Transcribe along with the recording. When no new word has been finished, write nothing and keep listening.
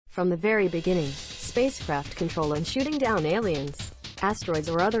From the very beginning, spacecraft control and shooting down aliens, asteroids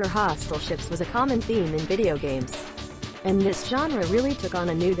or other hostile ships was a common theme in video games. And this genre really took on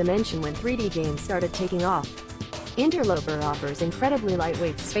a new dimension when 3D games started taking off. Interloper offers incredibly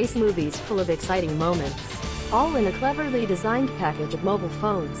lightweight space movies full of exciting moments, all in a cleverly designed package of mobile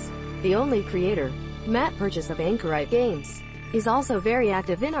phones. The only creator, Matt Purchase of Anchorite Games, is also very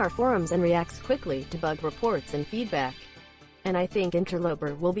active in our forums and reacts quickly to bug reports and feedback. And I think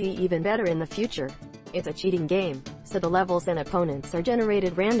Interloper will be even better in the future. It's a cheating game, so the levels and opponents are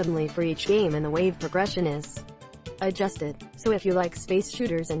generated randomly for each game and the wave progression is adjusted. So if you like space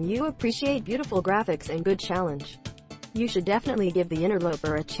shooters and you appreciate beautiful graphics and good challenge, you should definitely give the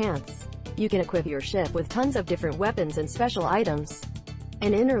Interloper a chance. You can equip your ship with tons of different weapons and special items.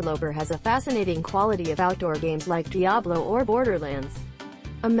 And Interloper has a fascinating quality of outdoor games like Diablo or Borderlands.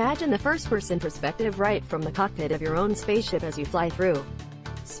 Imagine the first-person perspective right from the cockpit of your own spaceship as you fly through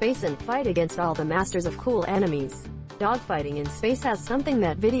space and fight against all the masters of cool enemies. Dogfighting in space has something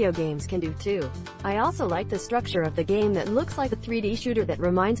that video games can do too. I also like the structure of the game that looks like a 3D shooter that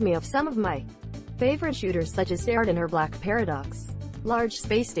reminds me of some of my favorite shooters such as Darden or Black Paradox. Large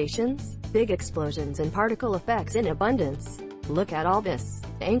space stations, big explosions and particle effects in abundance. Look at all this.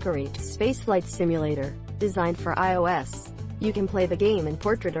 Anchorite Spaceflight Simulator, designed for iOS. You can play the game in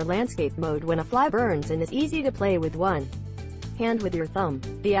portrait or landscape mode when a fly burns and is easy to play with one hand with your thumb.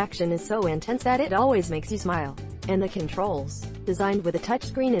 The action is so intense that it always makes you smile. And the controls, designed with a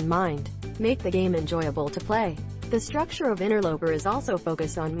touchscreen in mind, make the game enjoyable to play. The structure of Interloper is also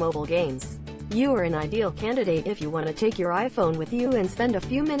focused on mobile games. You are an ideal candidate if you want to take your iPhone with you and spend a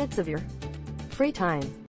few minutes of your free time